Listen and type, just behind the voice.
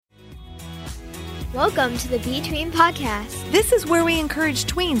Welcome to the Between Podcast. This is where we encourage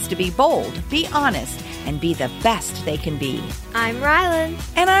tweens to be bold, be honest, and be the best they can be. I'm Rylan.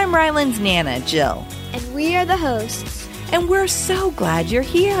 And I'm Rylan's Nana, Jill. And we are the hosts. And we're so glad you're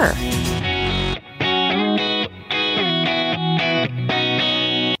here.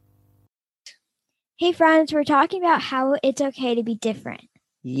 Hey friends, we're talking about how it's okay to be different.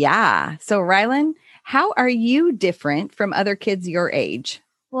 Yeah. So Rylan, how are you different from other kids your age?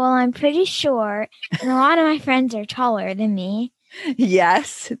 Well, I'm pretty short, and a lot of my friends are taller than me.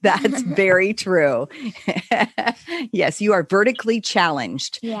 Yes, that's very true. Yes, you are vertically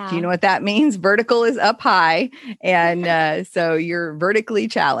challenged. Yeah. Do you know what that means? Vertical is up high. And so you're vertically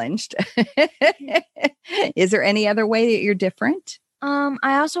challenged. Is there any other way that you're different?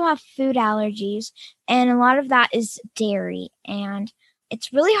 I also have food allergies, and a lot of that is dairy. And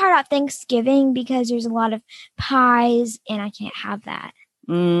it's really hard at Thanksgiving because there's a lot of pies, and I can't have that.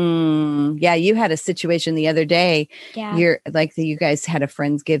 Yeah, you had a situation the other day. Yeah. You guys had a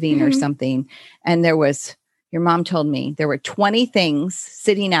Friendsgiving or something. And your mom told me there were 20 things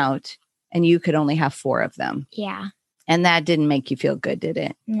sitting out and you could only have 4 of them. Yeah. And that didn't make you feel good, did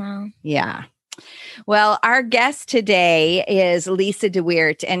it? No. Yeah. Well, our guest today is Lisa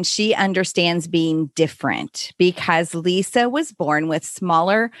DeWeert, and she understands being different because Lisa was born with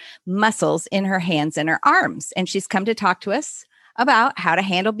smaller muscles in her hands and her arms. And she's come to talk to us about how to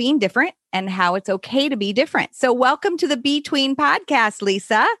handle being different and how it's okay to be different. So welcome to the Between Podcast,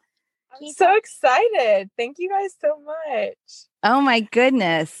 Lisa. I'm so excited. Thank you guys so much. Oh my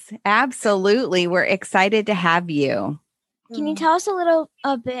goodness. Absolutely. We're excited to have you. Can you tell us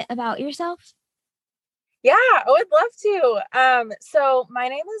a bit about yourself? Yeah, I would love to. So my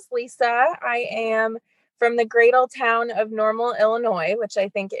name is Lisa. I am from the great old town of Normal, Illinois, which I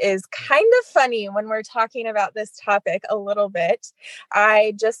think is kind of funny when we're talking about this topic a little bit.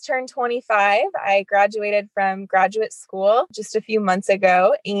 I just turned 25. I graduated from graduate school just a few months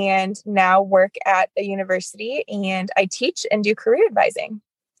ago and now work at a university, and I teach and do career advising.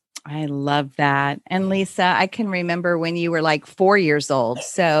 I love that. And Lisa, I can remember when you were like 4 years old.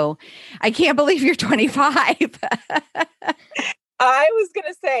 So I can't believe you're 25. I was going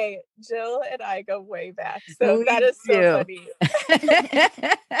to say, Jill and I go way back. So that is so funny.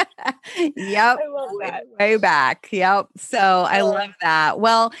 Yep. I love that. Way back. Yep. So I love that.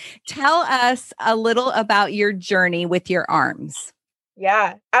 Well, tell us a little about your journey with your arms.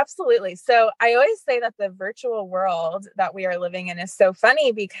 Yeah, absolutely. So I always say that the virtual world that we are living in is so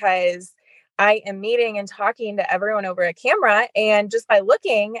funny because I am meeting and talking to everyone over a camera. And just by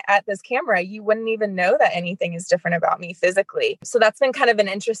looking at this camera, you wouldn't even know that anything is different about me physically. So that's been kind of an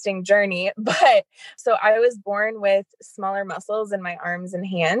interesting journey. But so I was born with smaller muscles in my arms and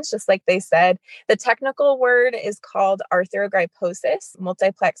hands, just like they said. The technical word is called arthrogryposis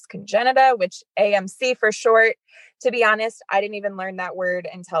multiplex congenita, which AMC for short. To be honest, I didn't even learn that word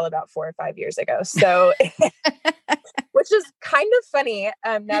until about 4 or 5 years ago. So, which is kind of funny.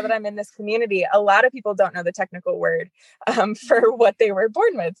 Now that I'm in this community, a lot of people don't know the technical word for what they were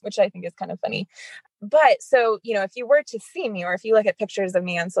born with, which I think is kind of funny. But so, if you were to see me, or if you look at pictures of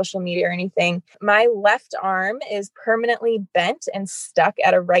me on social media or anything, my left arm is permanently bent and stuck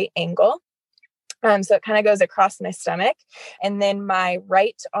at a right angle. So it kind of goes across my stomach. And then my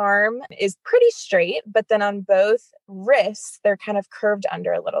right arm is pretty straight, but then on both wrists, they're kind of curved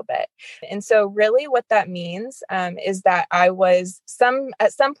under a little bit. And so really what that means is that I was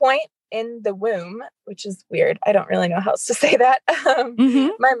at some point in the womb, which is weird. I don't really know how else to say that.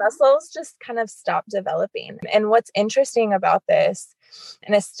 My muscles just kind of stopped developing. And what's interesting about this,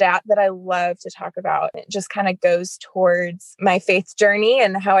 and a stat that I love to talk about, it just kind of goes towards my faith journey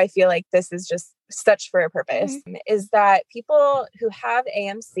and how I feel like this is just such for a purpose, is that people who have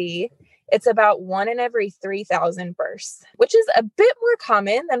AMC, it's about 1 in every 3,000 births, which is a bit more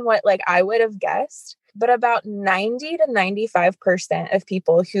common than what I would have guessed. But about 90 to 95% of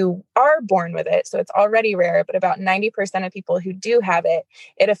people who are born with it, so it's already rare, but about 90% of people who do have it,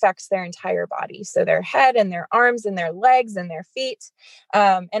 it affects their entire body. So their head and their arms and their legs and their feet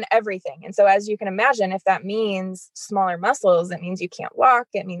and everything. And so as you can imagine, if that means smaller muscles, it means you can't walk.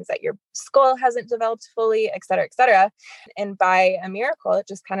 It means that your skull hasn't developed fully, et cetera, et cetera. And by a miracle, it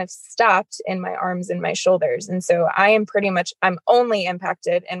just kind of stopped in my arms and my shoulders. And so I'm only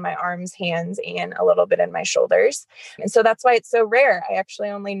impacted in my arms, hands, and a little bit in my shoulders. And so that's why it's so rare. I actually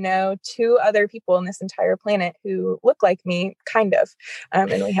only know 2 other people on this entire planet who look like me, kind of. And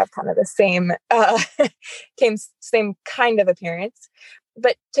we have kind of the same kind of appearance.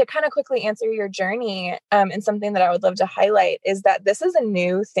 but to kind of quickly answer your journey, and something that I would love to highlight is that this is a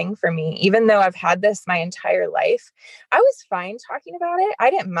new thing for me. Even though I've had this my entire life, I was fine talking about it. I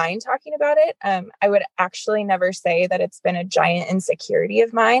didn't mind talking about it. I would actually never say that it's been a giant insecurity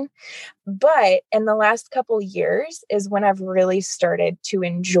of mine. But in the last couple years is when I've really started to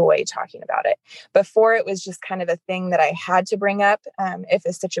enjoy talking about it. Before, it was just kind of a thing that I had to bring up if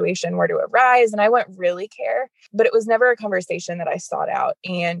a situation were to arise, and I wouldn't really care. But it was never a conversation that I sought out.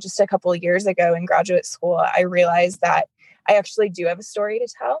 And just a couple of years ago in graduate school, I realized that I actually do have a story to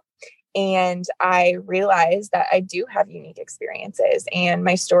tell. And I realized that I do have unique experiences, and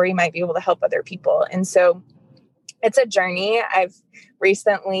my story might be able to help other people. And so it's a journey. I've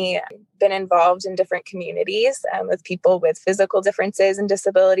recently been involved in different communities with people with physical differences and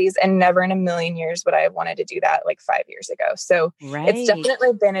disabilities, and never in a million years would I have wanted to do that like 5 years ago. So it's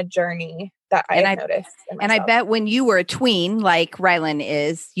definitely been a journey that I've noticed. And I bet when you were a tween, like Rylan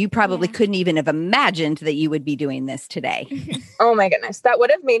is, you probably couldn't even have imagined that you would be doing this today. Oh my goodness. That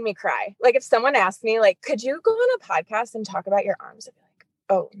would have made me cry. Like if someone asked me, like, could you go on a podcast and talk about your arms? I'd be like,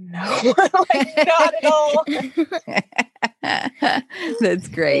 oh no, like not at all. That's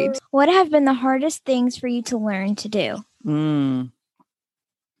great. What have been the hardest things for you to learn to do?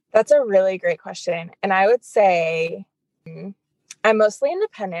 That's a really great question. And I would say I'm mostly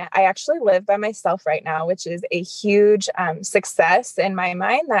independent. I actually live by myself right now, which is a huge success in my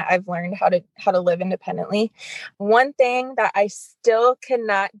mind, that I've learned how to live independently. One thing that I still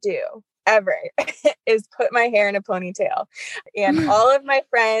cannot do ever is put my hair in a ponytail. And all of my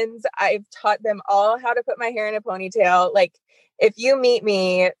friends, I've taught them all how to put my hair in a ponytail. Like if you meet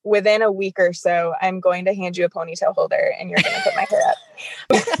me within a week or so, I'm going to hand you a ponytail holder and you're going to put my hair up.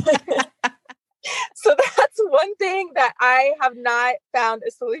 So that's one thing that I have not found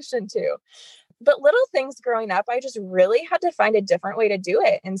a solution to. But little things growing up, I just really had to find a different way to do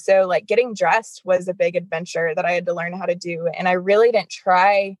it. And so like getting dressed was a big adventure that I had to learn how to do. And I really didn't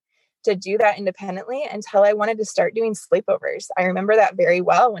try to do that independently until I wanted to start doing sleepovers. I remember that very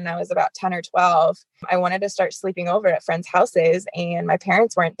well when I was about 10 or 12. I wanted to start sleeping over at friends' houses, and my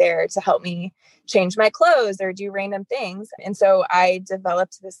parents weren't there to help me change my clothes or do random things. And so I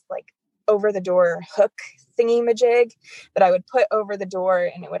developed this like over the door hook thingy majig that I would put over the door,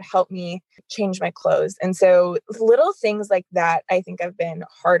 and it would help me change my clothes. And so little things like that, I think have been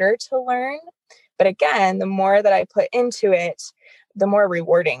harder to learn. But again, the more that I put into it, the more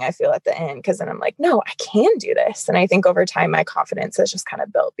rewarding I feel at the end, because then I'm like, no, I can do this. And I think over time, my confidence has just kind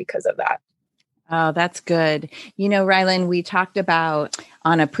of built because of that. Oh, that's good. You know, Rylan, we talked about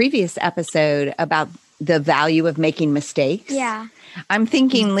on a previous episode about the value of making mistakes. Yeah. I'm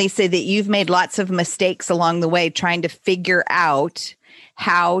thinking, Lisa, that you've made lots of mistakes along the way trying to figure out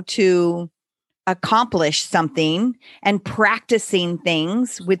how to accomplish something and practicing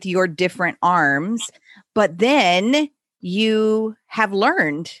things with your different arms. But then you have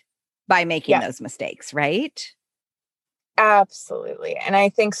learned by making those mistakes, right? Absolutely. And I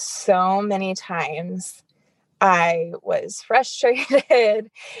think so many times I was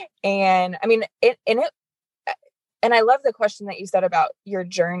frustrated. And I mean, and I love the question that you said about your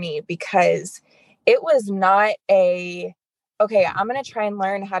journey, because it was not okay, I'm going to try and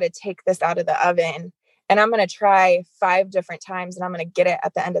learn how to take this out of the oven, and I'm going to try 5 different times, and I'm going to get it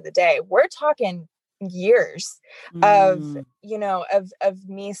at the end of the day. We're talking years of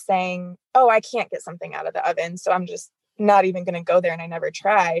me saying, oh, I can't get something out of the oven, so I'm just not even going to go there. And I never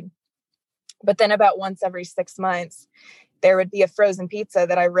tried. But then about once every 6 months, there would be a frozen pizza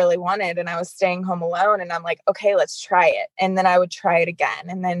that I really wanted, and I was staying home alone, and I'm like, okay, let's try it. And then I would try it again.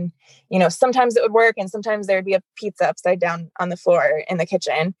 And then, sometimes it would work, and sometimes there'd be a pizza upside down on the floor in the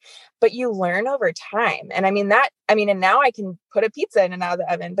kitchen, but you learn over time. And and now I can put a pizza in and out of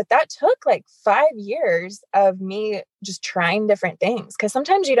the oven, but that took like 5 years of me just trying different things. Cause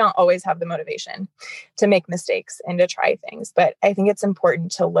sometimes you don't always have the motivation to make mistakes and to try things, but I think it's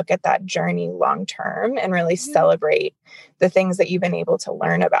important to look at that journey long-term and really celebrate the things that you've been able to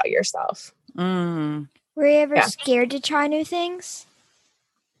learn about yourself. Were you ever scared to try new things?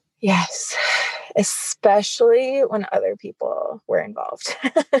 Yes, especially when other people were involved.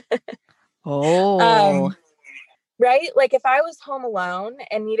 Right? Like if I was home alone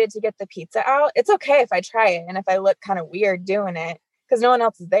and needed to get the pizza out, it's okay if I try it and if I look kind of weird doing it because no one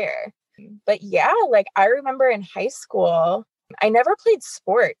else is there. But yeah, like I remember in high school, I never played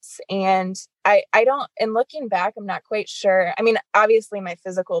sports, and I don't, and looking back, I'm not quite sure. I mean, obviously my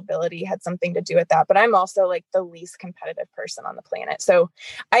physical ability had something to do with that, but I'm also like the least competitive person on the planet. So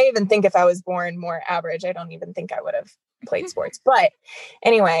I even think if I was born more average, I don't even think I would have played sports. But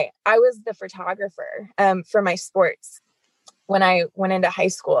anyway, I was the photographer for my sports when I went into high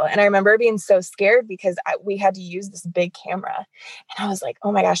school. And I remember being so scared because we had to use this big camera. And I was like,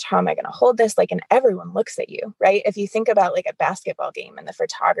 oh my gosh, how am I going to hold this? Like, and everyone looks at you, right? If you think about like a basketball game and the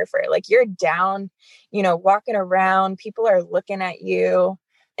photographer, like you're down, walking around, people are looking at you.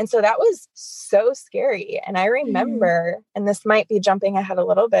 And so that was so scary. And I remember, and this might be jumping ahead a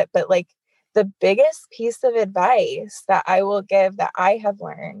little bit, but like the biggest piece of advice that I will give that I have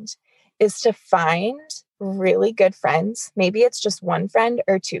learned is to find really good friends. Maybe it's just one friend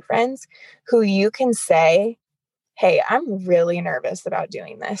or two friends who you can say, hey, I'm really nervous about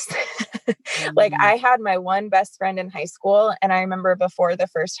doing this. Like I had my one best friend in high school. And I remember before the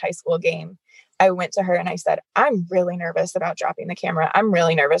first high school game, I went to her and I said, I'm really nervous about dropping the camera. I'm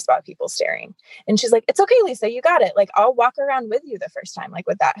really nervous about people staring. And she's like, it's okay, Lisa, you got it. Like, I'll walk around with you the first time. Like,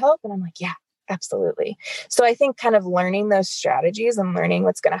 would that help? And I'm like, yeah, absolutely. So I think kind of learning those strategies and learning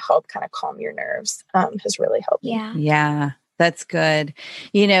what's going to help kind of calm your nerves has really helped me. Yeah, that's good.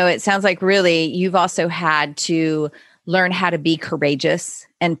 It sounds like really you've also had to learn how to be courageous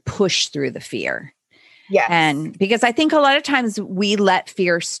and push through the fear. Yes. And because I think a lot of times we let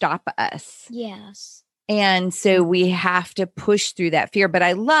fear stop us. Yes. And so we have to push through that fear. But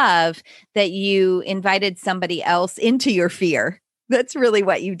I love that you invited somebody else into your fear. That's really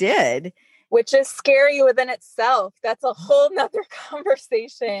what you did. Which is scary within itself. That's a whole nother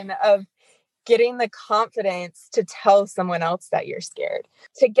conversation of getting the confidence to tell someone else that you're scared.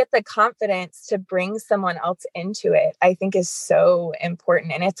 To get the confidence to bring someone else into it, I think is so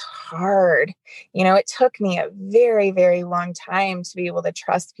important. And it's hard. It took me a very, very long time to be able to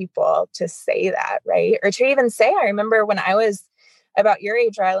trust people to say that, right? Or to even say, I remember when I was about your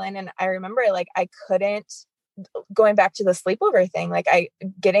age, Rylan, and I remember like I couldn't, going back to the sleepover thing, like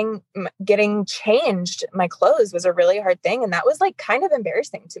getting changed my clothes was a really hard thing. And that was like kind of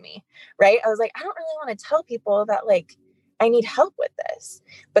embarrassing to me, right? I was like, I don't really want to tell people that like I need help with this.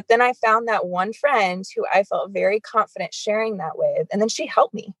 But then I found that one friend who I felt very confident sharing that with, and then she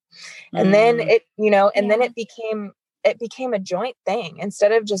helped me. And then it, then it became a joint thing.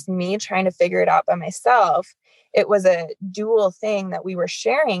 Instead of just me trying to figure it out by myself, it was a dual thing that we were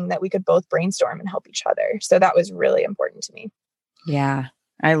sharing that we could both brainstorm and help each other. So that was really important to me. Yeah,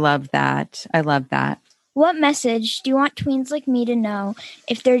 I love that. I love that. What message do you want tweens like me to know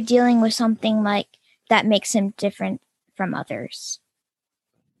if they're dealing with something like that makes them different from others?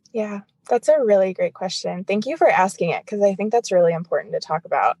 Yeah, that's a really great question. Thank you for asking it, because I think that's really important to talk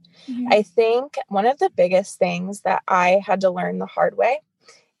about. I think one of the biggest things that I had to learn the hard way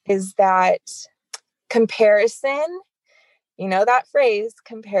is that comparison, that phrase,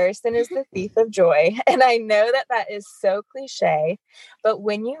 comparison is the thief of joy. And I know that that is so cliche, but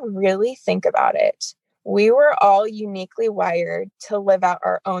when you really think about it, we were all uniquely wired to live out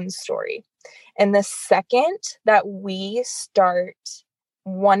our own story. And the second that we start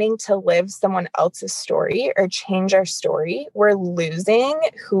wanting to live someone else's story or change our story, we're losing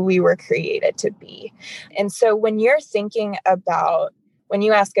who we were created to be. And so when you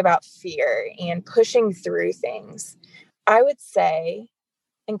ask about fear and pushing through things, I would say,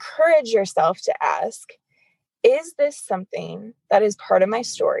 encourage yourself to ask, is this something that is part of my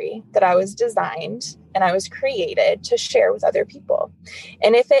story that I was designed and I was created to share with other people?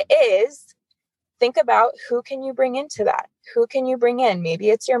 And if it is, think about who can you bring into that? Who can you bring in? Maybe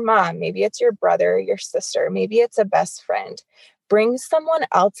it's your mom, maybe it's your brother, your sister, maybe it's a best friend. Bring someone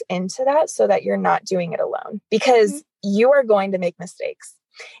else into that so that you're not doing it alone, because you are going to make mistakes.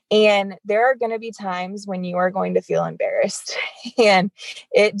 And there are going to be times when you are going to feel embarrassed and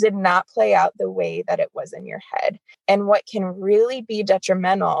it did not play out the way that it was in your head. And what can really be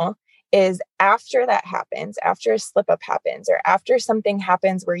detrimental is after that happens, after a slip up happens, or after something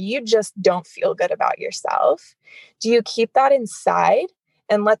happens where you just don't feel good about yourself, do you keep that inside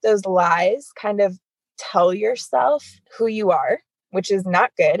and let those lies kind of tell yourself who you are, which is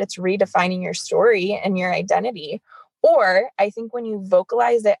not good? It's redefining your story and your identity. Or I think when you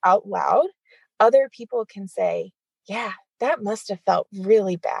vocalize it out loud, other people can say, yeah, that must have felt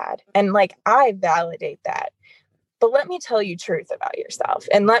really bad. And like, I validate that. But let me tell you truth about yourself.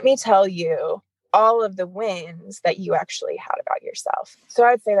 And let me tell you all of the wins that you actually had about yourself. So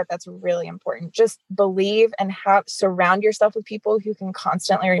I would say that that's really important. Just believe and surround yourself with people who can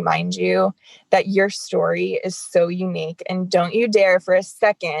constantly remind you that your story is so unique. And don't you dare for a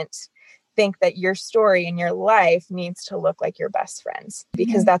second think that your story and your life needs to look like your best friends,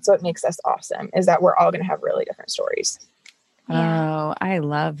 because that's what makes us awesome, is that we're all going to have really different stories. Oh, I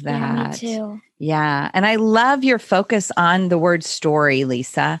love that. Yeah, me too. Yeah. And I love your focus on the word story,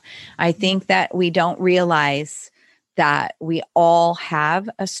 Lisa. I think that we don't realize that we all have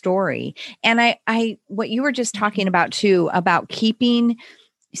a story. And what you were just talking about too, about keeping,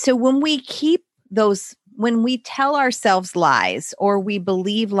 so when we keep those, when we tell ourselves lies or we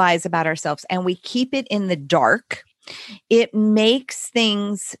believe lies about ourselves and we keep it in the dark, it makes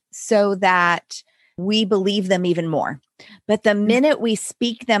things so that we believe them even more. But the minute we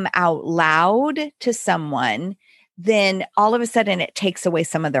speak them out loud to someone, then all of a sudden it takes away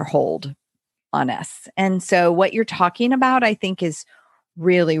some of their hold on us. And so what you're talking about, I think, is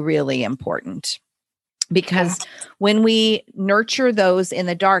really, really important. Because when we nurture those in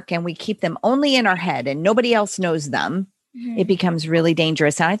the dark and we keep them only in our head and nobody else knows them, it becomes really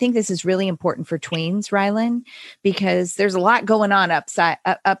dangerous. And I think this is really important for tweens, Rylan, because there's a lot going on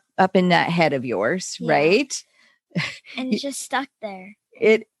up in that head of yours, right? And it's just stuck there.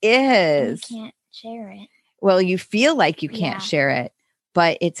 It is. And you can't share it. Well, you feel like you can't share it,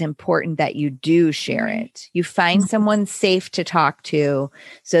 but it's important that you do share it. You find someone safe to talk to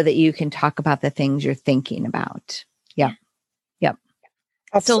so that you can talk about the things you're thinking about. Yep.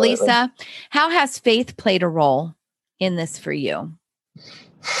 Absolutely. So Lisa, how has faith played a role in this for you?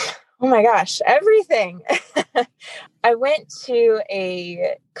 Oh my gosh, everything. I went to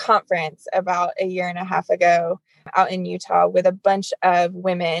a conference about a year and a half ago out in Utah with a bunch of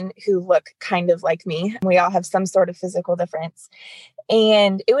women who look kind of like me. We all have some sort of physical difference.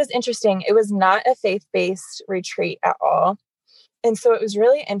 And it was interesting. It was not a faith-based retreat at all. And so it was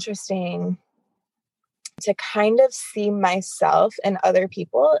really interesting to kind of see myself and other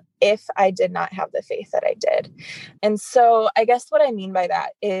people if I did not have the faith that I did. And so I guess what I mean by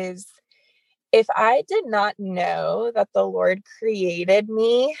that is if I did not know that the Lord created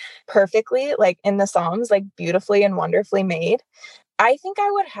me perfectly, like in the Psalms, like beautifully and wonderfully made, I think I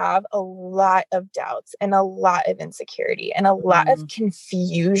would have a lot of doubts and a lot of insecurity and a lot of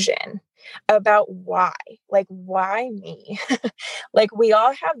confusion about why me? Like we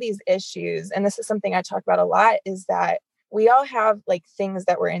all have these issues. And this is something I talk about a lot, is that we all have like things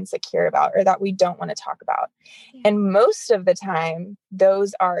that we're insecure about or that we don't want to talk about. And most of the time,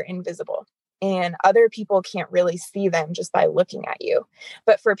 those are invisible. And other people can't really see them just by looking at you.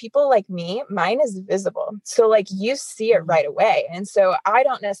 But for people like me, mine is visible. So like you see it right away. And so I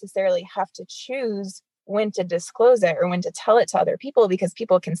don't necessarily have to choose when to disclose it or when to tell it to other people, because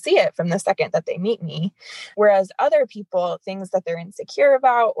people can see it from the second that they meet me. Whereas other people, things that they're insecure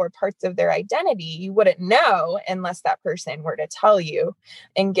about or parts of their identity, you wouldn't know unless that person were to tell you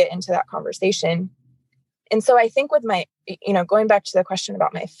and get into that conversation. And so I think with my, going back to the question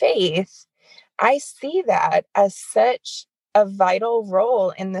about my faith, I see that as such a vital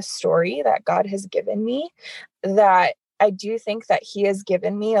role in the story that God has given me, that I do think that he has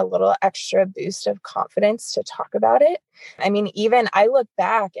given me a little extra boost of confidence to talk about it. I mean, even I look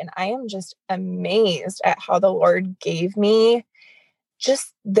back and I am just amazed at how the Lord gave me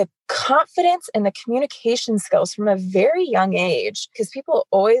just the confidence and the communication skills from a very young age. Because people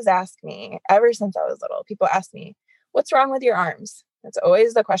always ask me, ever since I was little, people ask me, what's wrong with your arms? That's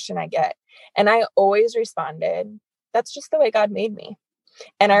always the question I get. And I always responded, that's just the way God made me.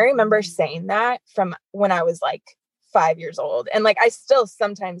 And I remember saying that from when I was like 5 years old. And like, I still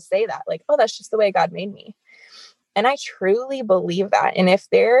sometimes say that, like, oh, that's just the way God made me. And I truly believe that. And if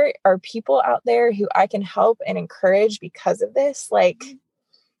there are people out there who I can help and encourage because of this, like,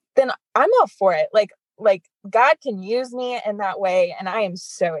 then I'm all for it. Like God can use me in that way. And I am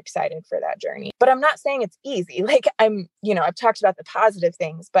so excited for that journey. But I'm not saying it's easy. Like I've talked about the positive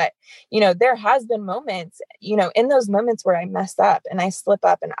things, but, there has been moments, in those moments where I mess up and I slip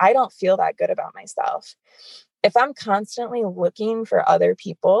up and I don't feel that good about myself. If I'm constantly looking for other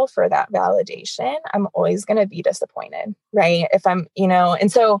people for that validation, I'm always going to be disappointed, right? If I'm,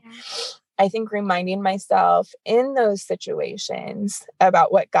 and so I think reminding myself in those situations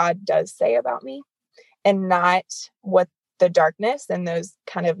about what God does say about me and not what the darkness and those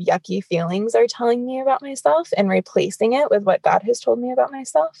kind of yucky feelings are telling me about myself, and replacing it with what God has told me about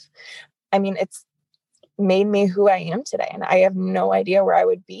myself. I mean, it's made me who I am today. And I have no idea where I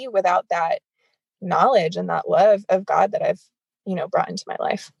would be without that knowledge and that love of God that I've, brought into my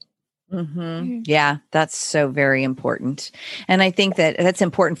life. Yeah, that's so very important. And I think that that's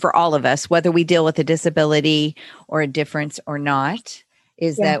important for all of us, whether we deal with a disability or a difference or not,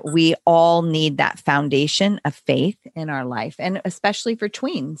 is that we all need that foundation of faith in our life. And especially for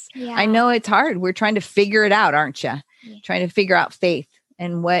tweens. Yeah. I know it's hard. We're trying to figure it out, aren't you? Yeah. Trying to figure out faith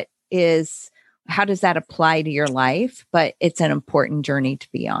and how does that apply to your life? But it's an important journey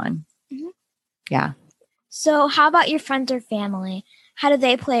to be on. Mm-hmm. Yeah. So how about your friends or family? How do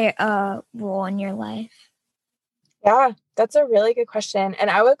they play a role in your life? Yeah, that's a really good question.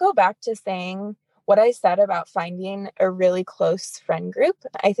 And I would go back to saying what I said about finding a really close friend group,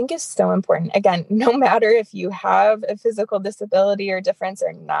 I think is so important. Again, no matter if you have a physical disability or difference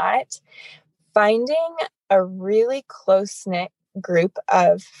or not, finding a really close-knit group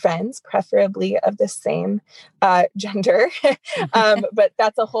of friends, preferably of the same gender. But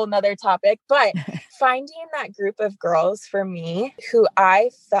that's a whole nother topic. But finding that group of girls for me who I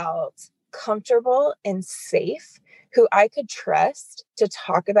felt comfortable and safe, who I could trust to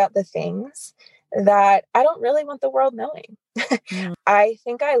talk about the things that I don't really want the world knowing. I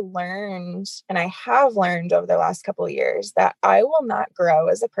think I learned, and I have learned over the last couple of years, that I will not grow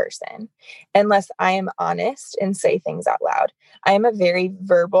as a person unless I am honest and say things out loud. I am a very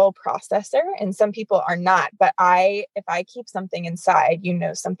verbal processor, and some people are not, but if I keep something inside,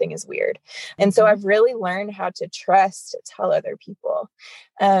 something is weird. And so I've really learned how to trust to tell other people.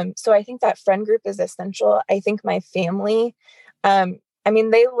 So I think that friend group is essential. I think my family,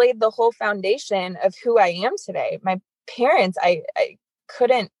 they laid the whole foundation of who I am today. My parents, I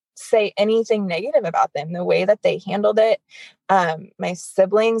couldn't say anything negative about them, the way that they handled it. My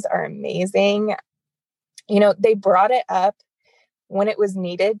siblings are amazing. They brought it up when it was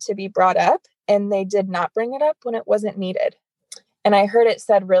needed to be brought up, and they did not bring it up when it wasn't needed. And I heard it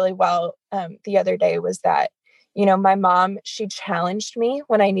said really well the other day was that, my mom, she challenged me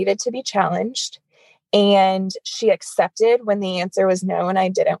when I needed to be challenged. And she accepted when the answer was no, and I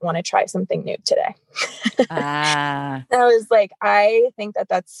didn't want to try something new today. I was like, I think that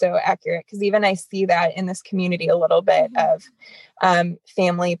that's so accurate, because even I see that in this community a little bit of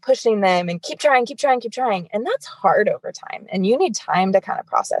family pushing them and keep trying. And that's hard over time. And you need time to kind of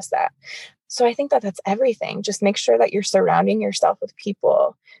process that. So I think that that's everything. Just make sure that you're surrounding yourself with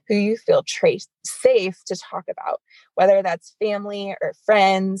people who you feel safe to talk about, whether that's family or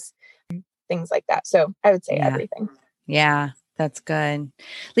friends, things like that. So I would say everything. Yeah, that's good.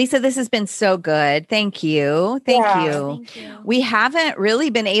 Lisa, this has been so good. Thank you. Thank you. We haven't really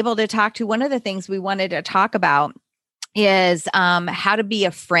been able to talk to one of the things we wanted to talk about is how to be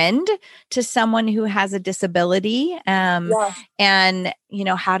a friend to someone who has a disability, and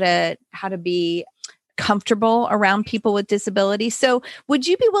how to be comfortable around people with disabilities. So would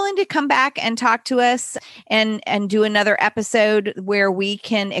you be willing to come back and talk to us and do another episode where we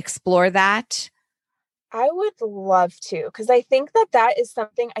can explore that? I would love to, because I think that is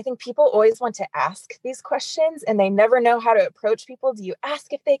something I think people always want to ask these questions, and they never know how to approach people. Do you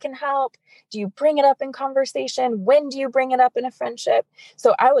ask if they can help? Do you bring it up in conversation? When do you bring it up in a friendship?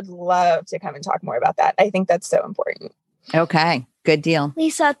 So I would love to come and talk more about that. I think that's so important. Okay, good deal.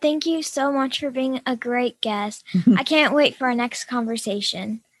 Lisa, thank you so much for being a great guest. I can't wait for our next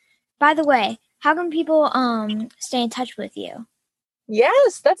conversation. By the way, how can people stay in touch with you?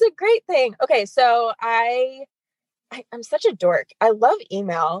 Yes, that's a great thing. Okay, so I'm such a dork. I love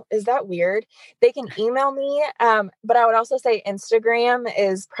email. Is that weird? They can email me, but I would also say Instagram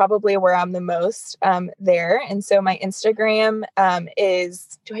is probably where I'm the most there. And so my Instagram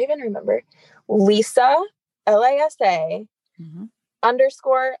is, do I even remember? Lisa, Lisa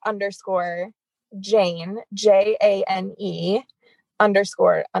 __ Jane, Jane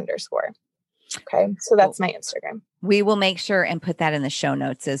 __. Okay. So that's my Instagram. We will make sure and put that in the show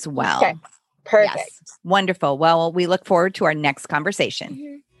notes as well. Okay. Perfect. Yes. Wonderful. Well, we look forward to our next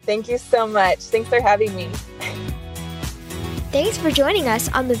conversation. Thank you so much. Thanks for having me. Thanks for joining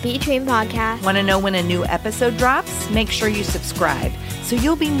us on the Between Podcast. Want to know when a new episode drops? Make sure you subscribe so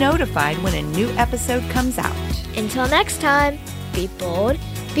you'll be notified when a new episode comes out. Until next time, be bold,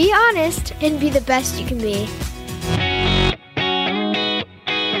 be honest, and be the best you can be.